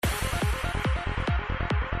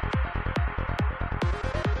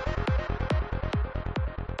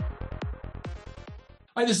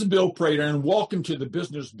Hi, this is Bill Prater, and welcome to the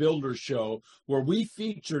Business Builder Show, where we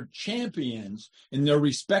feature champions in their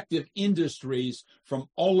respective industries from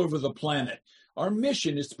all over the planet. Our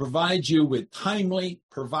mission is to provide you with timely,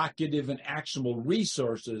 provocative, and actionable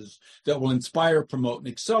resources that will inspire, promote, and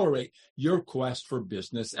accelerate your quest for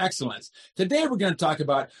business excellence. Today, we're going to talk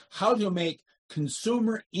about how to make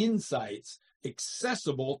consumer insights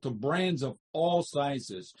accessible to brands of all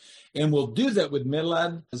sizes. And we'll do that with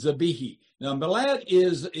Milad Zabihi. Now, Milad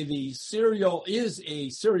is a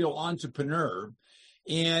serial entrepreneur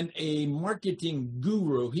and a marketing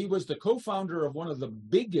guru. He was the co-founder of one of the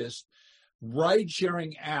biggest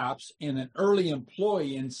ride-sharing apps and an early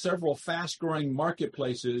employee in several fast-growing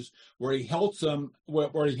marketplaces where he helped them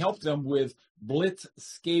with blitz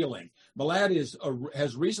scaling. Milad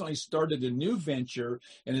has recently started a new venture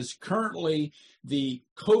and is currently the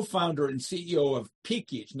co-founder and CEO of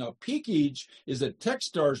Peakage. Now, Peakage is a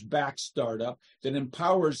Techstars-backed startup that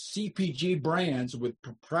empowers CPG brands with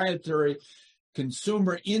proprietary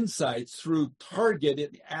consumer insights through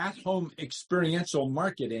targeted at-home experiential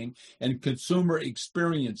marketing and consumer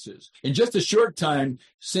experiences. In just a short time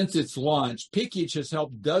since its launch, Peakage has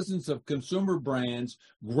helped dozens of consumer brands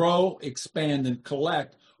grow, expand, and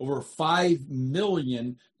collect over 5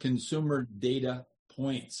 million consumer data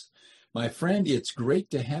points. My friend, it's great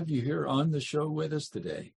to have you here on the show with us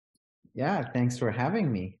today. Yeah, thanks for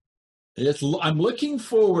having me. I'm looking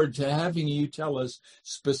forward to having you tell us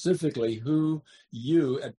specifically who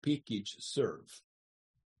you at Peakage serve.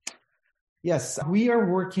 Yes, we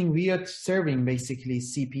are serving basically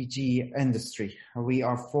CPG industry. We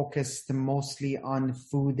are focused mostly on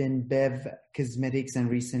food and bev, cosmetics, and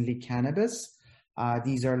recently cannabis.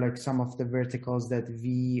 These are like some of the verticals that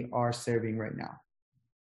we are serving right now.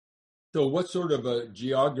 So what sort of a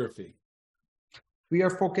geography? We are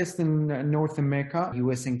focused in North America,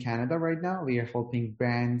 US and Canada right now. We are helping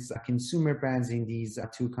brands, consumer brands in these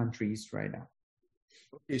two countries right now.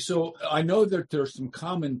 Okay, so I know that there's some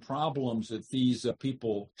common problems that these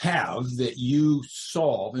people have that you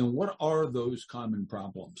solve. And what are those common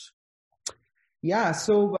problems? Yeah,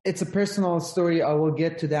 so it's a personal story. I will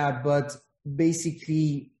get to that. But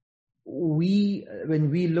basically, when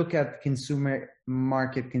we look at consumer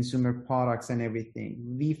market, consumer products and everything,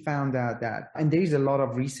 we found out that, and there is a lot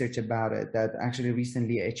of research about it, that actually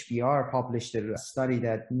recently HBR published a study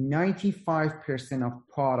that 95% of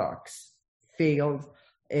products failed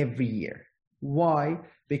every year. Why?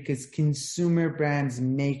 Because consumer brands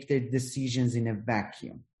make their decisions in a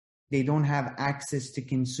vacuum. They don't have access to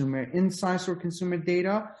consumer insights or consumer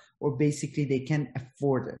data, or basically they can't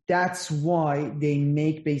afford it. That's why they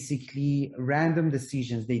make basically random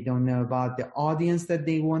decisions. They don't know about the audience that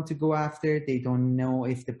they want to go after. They don't know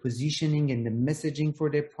if the positioning and the messaging for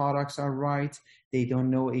their products are right. They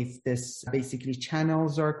don't know if this basically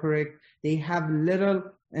channels are correct. They have little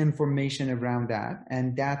information around that.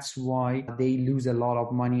 And that's why they lose a lot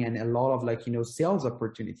of money and a lot of sales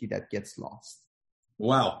opportunity that gets lost.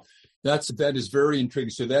 Wow. That is very intriguing.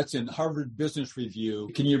 So that's in Harvard Business Review.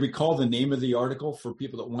 Can you recall the name of the article for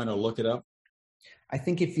people that want to look it up? I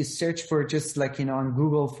think if you search for just on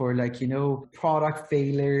Google for product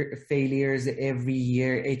failures every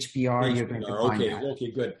year, HBR, you're going to find that. Okay,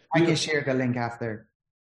 good. I can share the link after.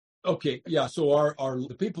 Okay, yeah. So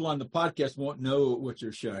the people on the podcast won't know what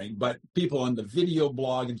you're sharing, but people on the video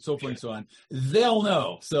blog and so forth and so on, they'll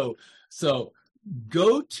know. So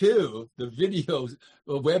go to the video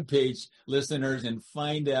webpage, listeners, and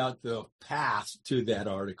find out the path to that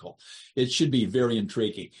article. It should be very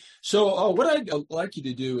intriguing. So what I'd like you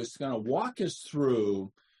to do is kind of walk us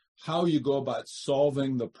through how you go about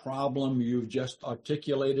solving the problem you've just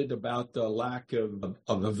articulated about the lack of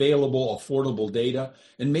available, affordable data.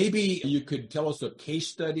 And maybe you could tell us a case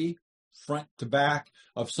study, front to back,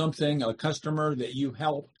 of something, a customer that you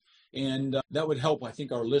helped. And that would help, I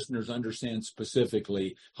think, our listeners understand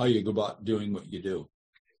specifically how you go about doing what you do.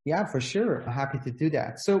 Yeah, for sure. I'm happy to do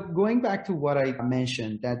that. So going back to what I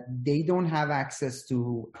mentioned, that they don't have access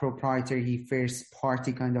to proprietary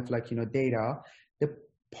first-party data. The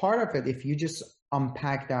part of it, if you just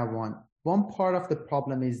unpack that one part of the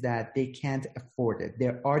problem is that they can't afford it.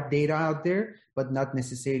 There are data out there, but not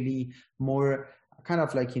necessarily more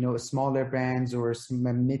smaller brands or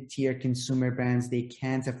mid-tier consumer brands, they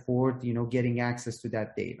can't afford, getting access to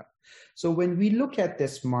that data. So when we look at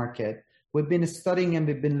this market, we've been studying and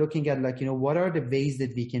we've been looking at what are the ways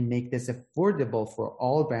that we can make this affordable for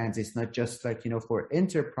all brands. It's not just for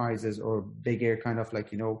enterprises or bigger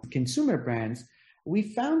consumer brands. We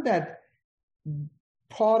found that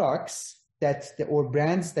products or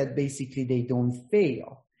brands that basically they don't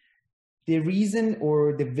fail. The reason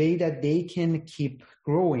or the way that they can keep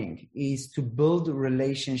growing is to build a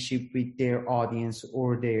relationship with their audience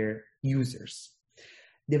or their users.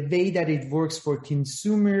 The way that it works for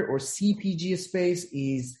consumer or CPG space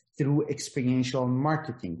is through experiential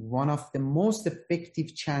marketing. One of the most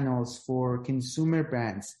effective channels for consumer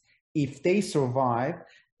brands, if they survive,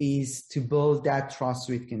 is to build that trust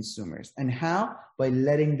with consumers. And how? By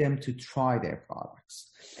letting them to try their products.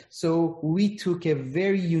 So we took a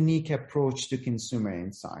very unique approach to consumer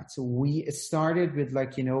insights. So we started with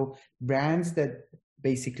brands that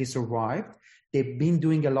basically survived. They've been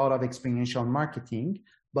doing a lot of experiential marketing,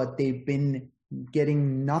 but they've been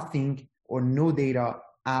getting nothing or no data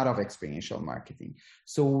out of experiential marketing.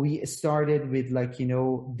 So we started with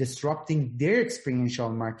disrupting their experiential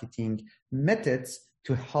marketing methods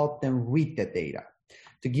to help them read the data.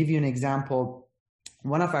 To give you an example,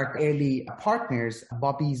 one of our early partners,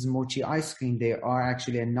 Bobby's Mochi Ice Cream, they are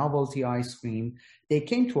actually a novelty ice cream. They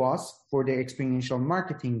came to us for their experiential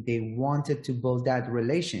marketing. They wanted to build that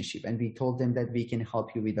relationship, and we told them that we can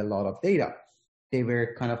help you with a lot of data. They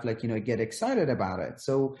were kind of get excited about it.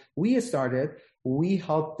 So we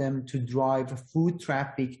helped them to drive food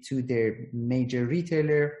traffic to their major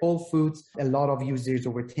retailer, Whole Foods. A lot of users,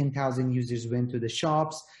 over 10,000 users, went to the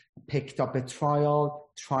shops, picked up a trial,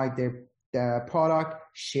 tried the product,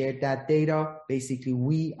 shared that data.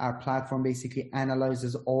 Basically, our platform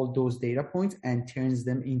analyzes all those data points and turns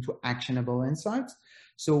them into actionable insights.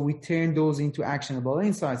 So we turned those into actionable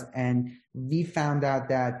insights, and we found out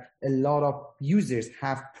that a lot of users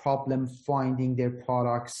have problem finding their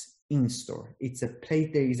products in store.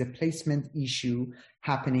 There is a placement issue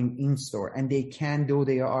happening in store, and though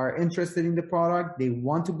they are interested in the product, they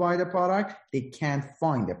want to buy the product, they can't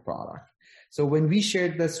find the product. So when we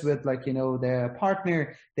shared this with the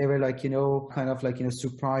partner, they were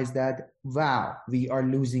surprised that, wow, we are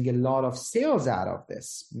losing a lot of sales out of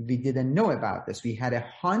this. We didn't know about this. We had a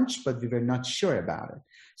hunch, but we were not sure about it.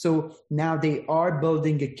 So now they are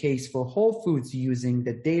building a case for Whole Foods using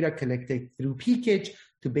the data collected through Peakage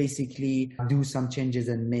to basically do some changes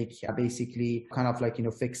and make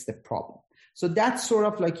fix the problem. So that's sort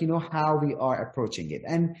of how we are approaching it.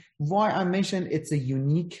 And why I mentioned it's a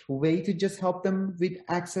unique way to just help them with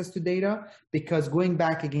access to data, because going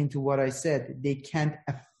back again to what I said, they can't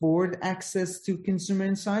afford access to consumer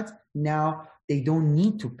insights. Now they don't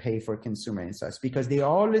need to pay for consumer insights because they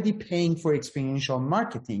are already paying for experiential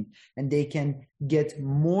marketing, and they can get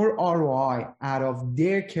more ROI out of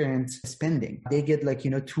their current spending. They get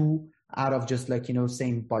two out of just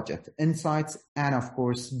same budget insights, and of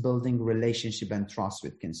course building relationship and trust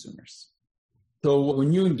with consumers. So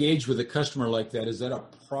when you engage with a customer like that, is that a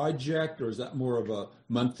project or is that more of a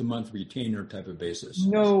month-to-month retainer type of basis?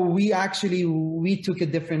 No, we took a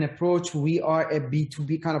different approach. We are a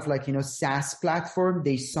B2B kind of SaaS platform.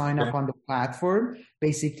 They sign up on the platform.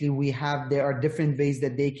 Basically, there are different ways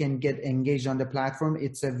that they can get engaged on the platform.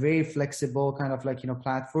 It's a very flexible kind of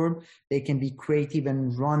platform. They can be creative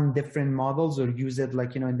and run different models or use it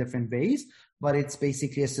in different ways. But it's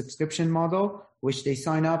basically a subscription model, which they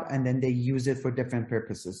sign up and then they use it for different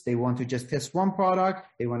purposes. They want to just test one product.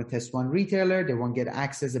 They want to test one retailer. They want to get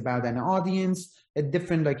access about an audience,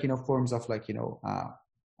 different forms of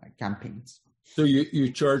campaigns. So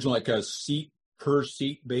you charge a seat per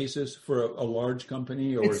seat basis for a large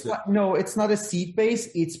company, or No, it's not a seat base.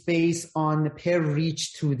 It's based on per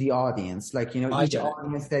reach to the audience. Each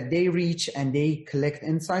audience that they reach and they collect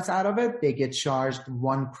insights out of it, they get charged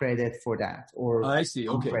 1 credit for that. Or I see.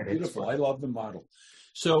 Okay, beautiful. I love the model.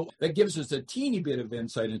 So that gives us a teeny bit of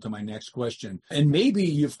insight into my next question. And maybe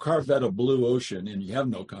you've carved out a blue ocean and you have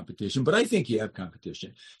no competition, but I think you have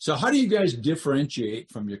competition. So how do you guys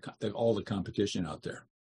differentiate from all the competition out there?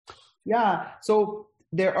 Yeah. So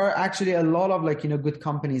there are actually a lot of good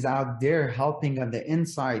companies out there helping on the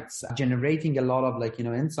insights, generating a lot of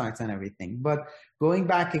insights and everything. But going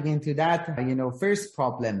back again to that, first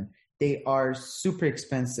problem, they are super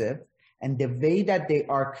expensive. And the way that they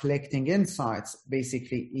are collecting insights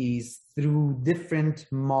basically is through different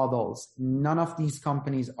models. None of these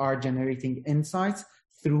companies are generating insights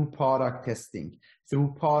through product testing,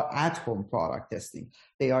 through at-home product testing.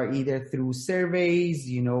 They are either through surveys,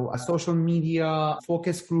 social media,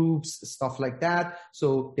 focus groups, stuff like that.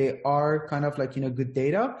 So they are kind of good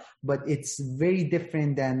data, but it's very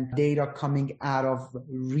different than data coming out of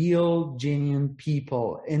real, genuine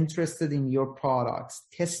people interested in your products,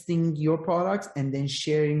 testing your products, and then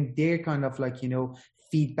sharing their kind of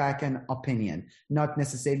feedback and opinion, not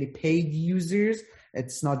necessarily paid users.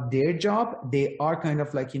 It's not their job. They are kind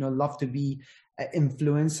of love to be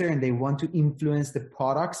influencer and they want to influence the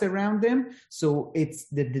products around them. So it's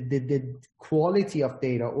the quality of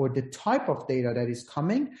data or the type of data that is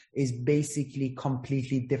coming is basically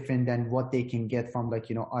completely different than what they can get from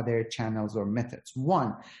other channels or methods.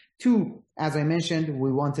 One. Two, as I mentioned,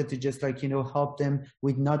 we wanted to just help them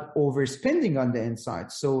with not overspending on the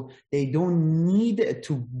insights. So they don't need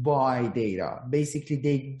to buy data. Basically,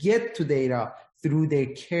 they get to data through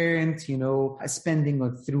their current, spending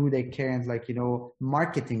or through their current,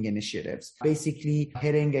 marketing initiatives. Basically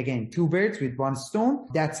hitting, again, two birds with one stone.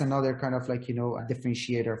 That's another kind of a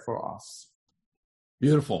differentiator for us.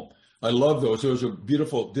 Beautiful. I love those. Those are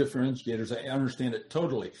beautiful differentiators. I understand it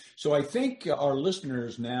totally. So I think our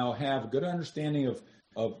listeners now have a good understanding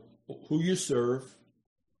of who you serve,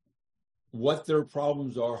 what their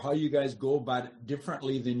problems are, how you guys go about it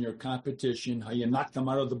differently than your competition, how you knock them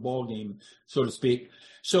out of the ball game, so to speak.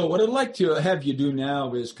 So what I'd like to have you do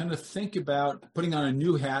now is kind of think about putting on a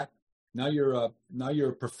new hat. Now you're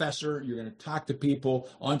a professor. You're going to talk to people,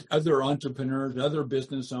 other entrepreneurs, other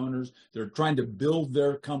business owners. They're trying to build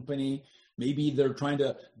their company. Maybe they're trying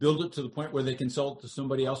to build it to the point where they can sell it to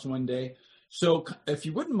somebody else one day. So if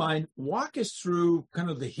you wouldn't mind, walk us through kind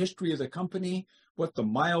of the history of the company, what the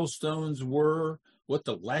milestones were, what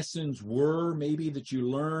the lessons were maybe that you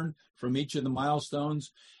learned from each of the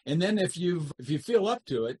milestones. And then if you feel up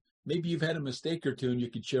to it, maybe you've had a mistake or two and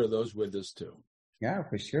you could share those with us too. Yeah,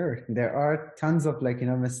 for sure. There are tons of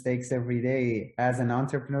mistakes every day. As an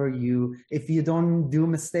entrepreneur, if you don't do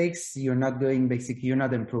mistakes, you're not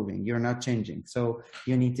improving, you're not changing. So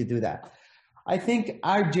you need to do that. I think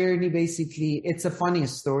our journey, basically, it's a funny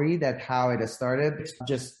story that how it has started.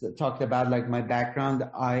 Just talked about my background.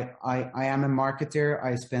 I am a marketer.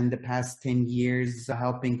 I spent the past 10 years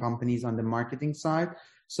helping companies on the marketing side.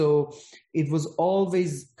 So it was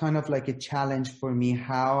always kind of a challenge for me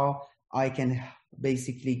how I can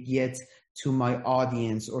basically get to my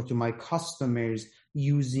audience or to my customers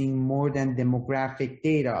using more than demographic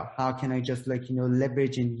data. How can I just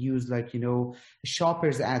leverage and use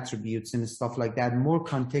shoppers attributes and stuff like that, more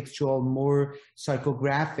contextual, more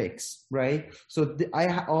psychographics, right? So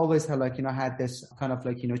I always have had this kind of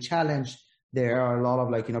challenge. There are a lot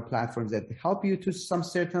of platforms that help you to some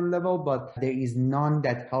certain level, but there is none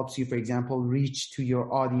that helps you, for example, reach to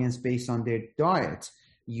your audience based on their diet.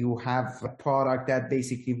 You have a product that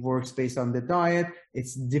basically works based on the diet.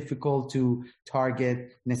 It's difficult to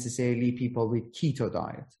target necessarily people with keto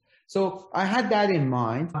diet. So I had that in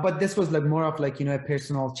mind, but this was more of a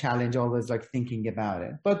personal challenge, always thinking about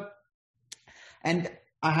it. And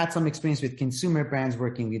I had some experience with consumer brands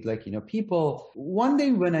working with people. One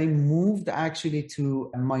day when I moved actually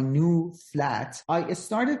to my new flat, I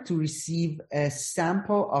started to receive a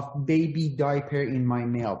sample of baby diaper in my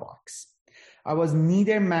mailbox. I was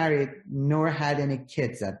neither married nor had any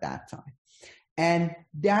kids at that time. And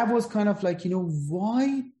that was kind of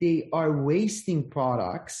why they are wasting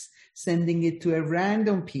products, sending it to a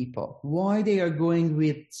random people, why they are going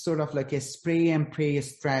with sort of a spray and pray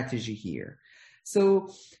strategy here. So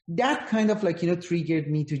that kind of triggered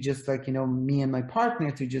me to just me and my partner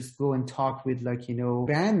to just go and talk with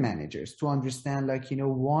brand managers to understand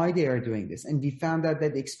why they are doing this. And we found out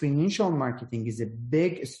that experiential marketing is a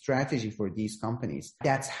big strategy for these companies.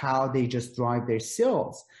 That's how they just drive their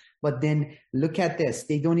sales. But then look at this.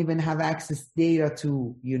 They don't even have access data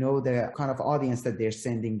to, the kind of audience that they're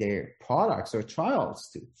sending their products or trials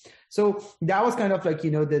to. So that was kind of the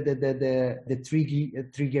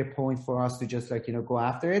trigger point for us to just go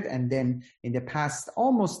after it. And then in the past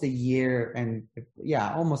almost a year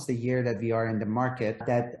almost a year that we are in the market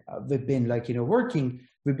that we've been working,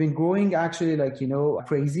 we've been growing actually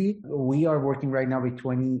crazy. We are working right now with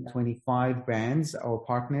 25 brands or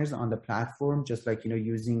partners on the platform, just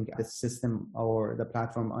using the system or the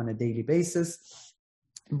platform on a daily basis.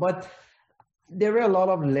 But there were a lot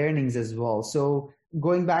of learnings as well. So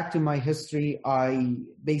going back to my history, I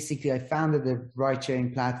founded the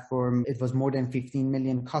ride-sharing platform. It was more than 15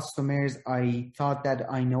 million customers. I thought that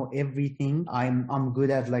I know everything. I'm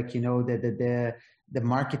good at the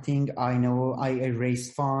marketing. I know I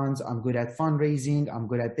raise funds. I'm good at fundraising. I'm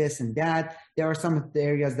good at this and that. There are some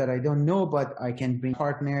areas that I don't know, but I can bring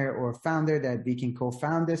partner or founder that we can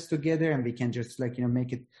co-found this together and we can just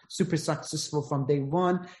make it super successful from day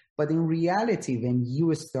one. But in reality, when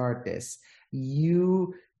you start this,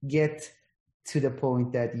 you get to the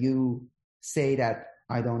point that you say that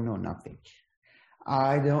I don't know nothing.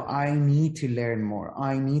 I need to learn more.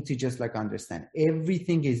 I need to just understand.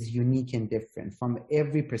 Everything is unique and different from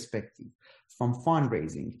every perspective, from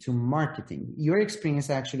fundraising to marketing. Your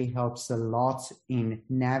experience actually helps a lot in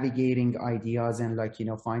navigating ideas and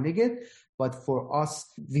finding it. But for us,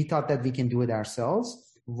 we thought that we can do it ourselves.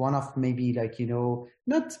 One of maybe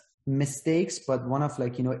not mistakes, but one of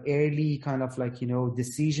early kind of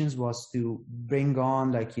decisions was to bring on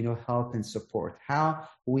help and support. How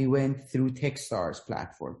we went through Techstars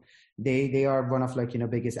platform. They are one of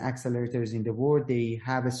biggest accelerators in the world. They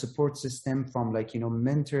have a support system from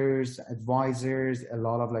mentors, advisors, a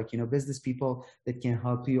lot of business people that can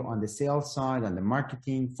help you on the sales side, on the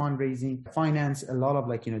marketing, fundraising, finance, a lot of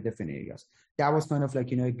different areas. That was kind of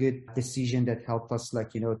a good decision that helped us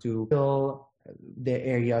to fill the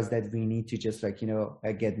areas that we need to just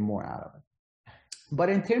get more out of it. But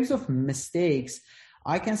in terms of mistakes,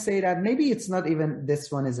 I can say that maybe it's not even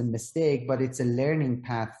this one is a mistake, but it's a learning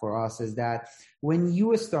path for us, is that when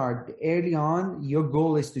you start early on, your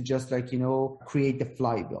goal is to just create the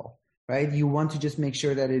flywheel, right? You want to just make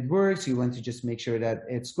sure that it works. You want to just make sure that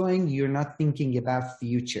it's going. You're not thinking about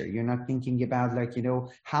future. You're not thinking about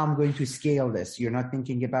how I'm going to scale this. You're not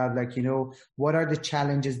thinking about what are the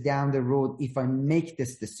challenges down the road if I make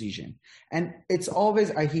this decision. And it's always,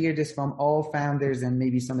 I hear this from all founders and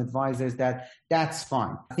maybe some advisors, that's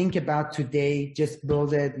fine. Think about today, just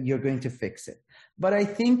build it. You're going to fix it. But I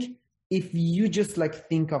think if you just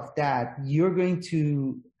think of that, you're going to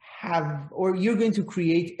you're going to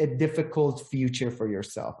create a difficult future for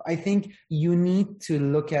yourself. I think you need to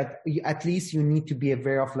look at least you need to be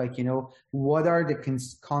aware of what are the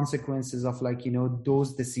consequences of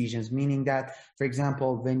those decisions. Meaning that, for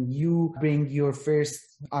example, when you bring your first,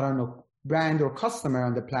 brand or customer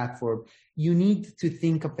on the platform, you need to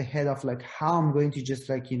think of ahead of how I'm going to just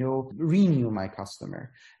renew my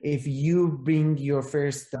customer. If you bring your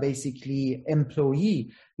first basically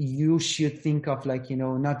employee, you should think of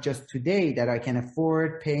not just today that I can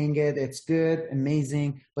afford paying it, it's good,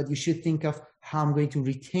 amazing, but you should think of how I'm going to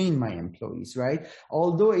retain my employees, right?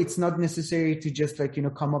 Although it's not necessary to just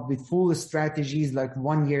come up with full strategies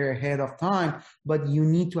 1 year ahead of time, but you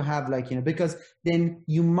need to have because then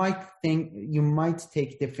you might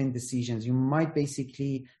take different decisions. You might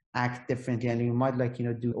basically act differently, and you might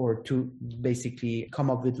do or to basically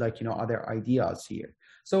come up with other ideas here.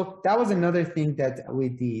 So that was another thing that we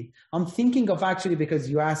did. I'm thinking of actually, because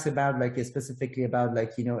you asked about specifically about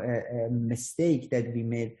a mistake that we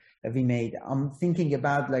made. I'm thinking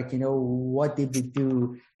about what did we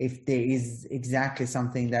do, if there is exactly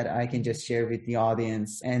something that I can just share with the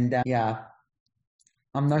audience. And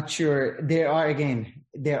I'm not sure.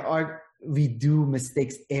 We do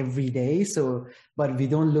mistakes every day. So, but we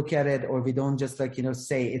don't look at it, or we don't just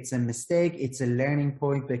say it's a mistake. It's a learning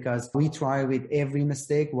point, because we try with every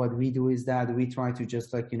mistake. What we do is that we try to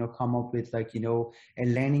just come up with a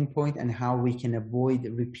learning point and how we can avoid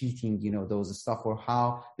repeating, those stuff, or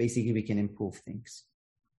how basically we can improve things.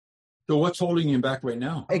 So what's holding you back right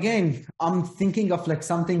now? Again, I'm thinking of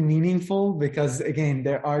something meaningful, because again,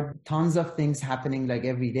 there are tons of things happening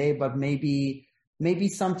every day, but maybe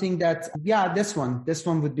something that, this one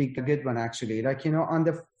would be a good one actually. On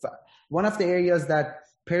one of the areas that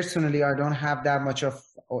personally I don't have that much of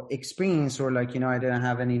experience, or I didn't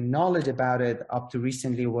have any knowledge about it up to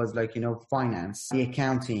recently, was finance, the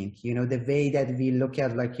accounting, the way that we look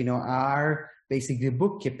at our basically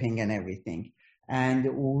bookkeeping and everything.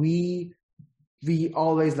 And we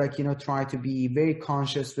always try to be very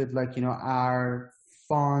conscious with our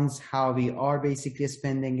funds, how we are basically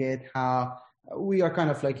spending it, how we are kind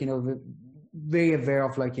of very aware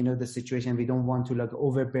of the situation. We don't want to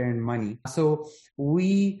overburn money. So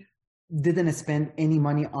we didn't spend any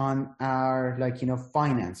money on our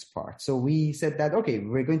finance part. So we said that, okay,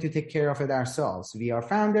 we're going to take care of it ourselves. We are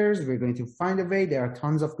founders. We're going to find a way. There are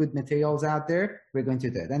tons of good materials out there. We're going to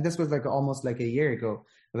do it. And this was almost a year ago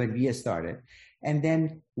when we started. And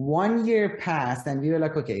then 1 year passed, and we were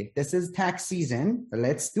okay, this is tax season.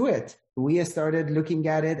 Let's do it. We started looking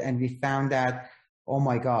at it, and we found that, oh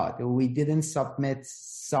my God, we didn't submit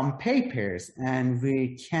some papers, and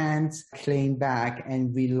we can't claim back,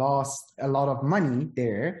 and we lost a lot of money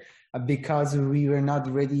there because we were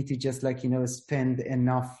not ready to just spend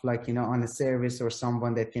enough on a service or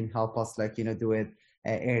someone that can help us do it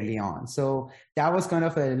early on. So that was kind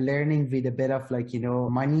of a learning with a bit of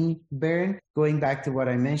money burn. Going back to what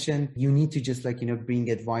I mentioned, you need to just bring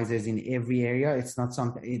advisors in every area. It's not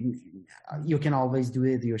something you can always do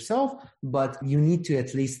it yourself, but you need to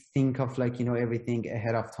at least think of everything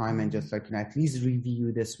ahead of time, and just at least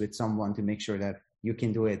review this with someone to make sure that you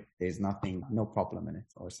can do it. There's no problem in it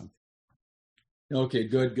or something. Okay,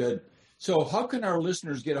 good. So how can our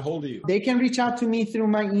listeners get a hold of you? They can reach out to me through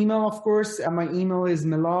my email, of course. My email is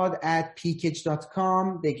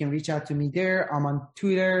milad@pkitch.com. They can reach out to me there. I'm on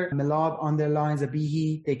Twitter,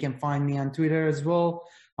 Milad_Zabihi. They can find me on Twitter as well.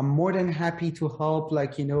 I'm more than happy to help,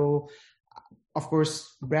 of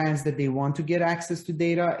course, brands that they want to get access to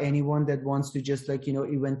data, anyone that wants to just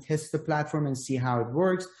even test the platform and see how it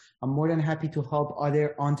works. I'm more than happy to help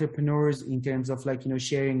other entrepreneurs in terms of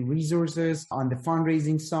sharing resources on the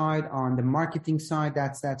fundraising side, on the marketing side.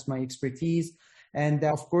 That's my expertise. And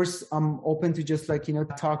of course, I'm open to just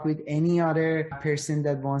talk with any other person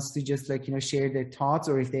that wants to just share their thoughts,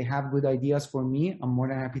 or if they have good ideas for me, I'm more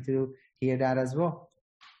than happy to hear that as well.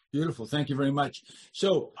 Beautiful. Thank you very much.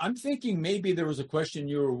 So I'm thinking maybe there was a question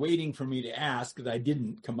you were waiting for me to ask that I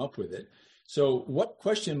didn't come up with it. So what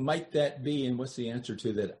question might that be, and what's the answer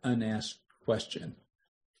to that unasked question?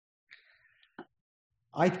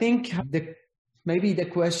 I think maybe the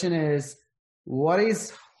question is, what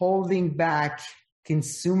is holding back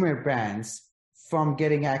consumer brands from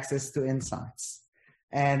getting access to insights?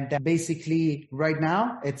 And basically right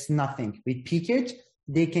now, it's nothing. With Peakage,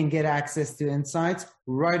 they can get access to insights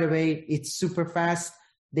right away. It's super fast.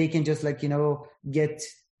 They can just get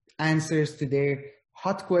answers to their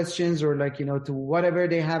hot questions, or to whatever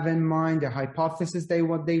they have in mind, their hypothesis they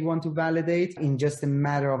want to validate in just a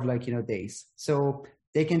matter of days. So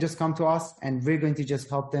they can just come to us and we're going to just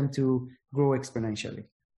help them to grow exponentially.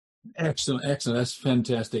 Excellent. That's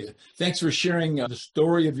fantastic. Thanks for sharing the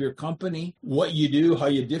story of your company, what you do, how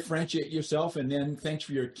you differentiate yourself, and then thanks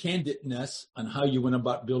for your candidness on how you went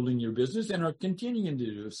about building your business and are continuing to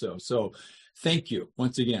do so. So thank you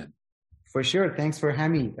once again. For sure. Thanks for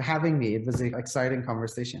having me. It was an exciting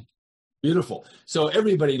conversation. Beautiful. So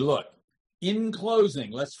everybody, look, in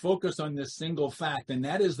closing, let's focus on this single fact, and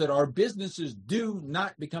that is that our businesses do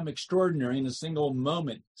not become extraordinary in a single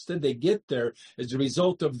moment. Instead, they get there as a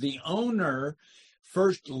result of the owner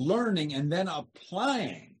first learning and then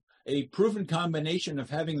applying a proven combination of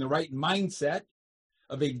having the right mindset,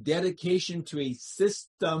 of a dedication to a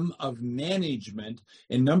system of management,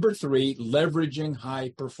 and number 3, leveraging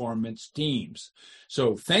high-performance teams.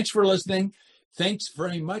 So thanks for listening. Thanks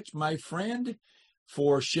very much, my friend,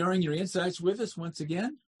 for sharing your insights with us once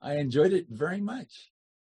again. I enjoyed it very much.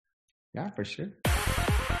 Yeah, for sure.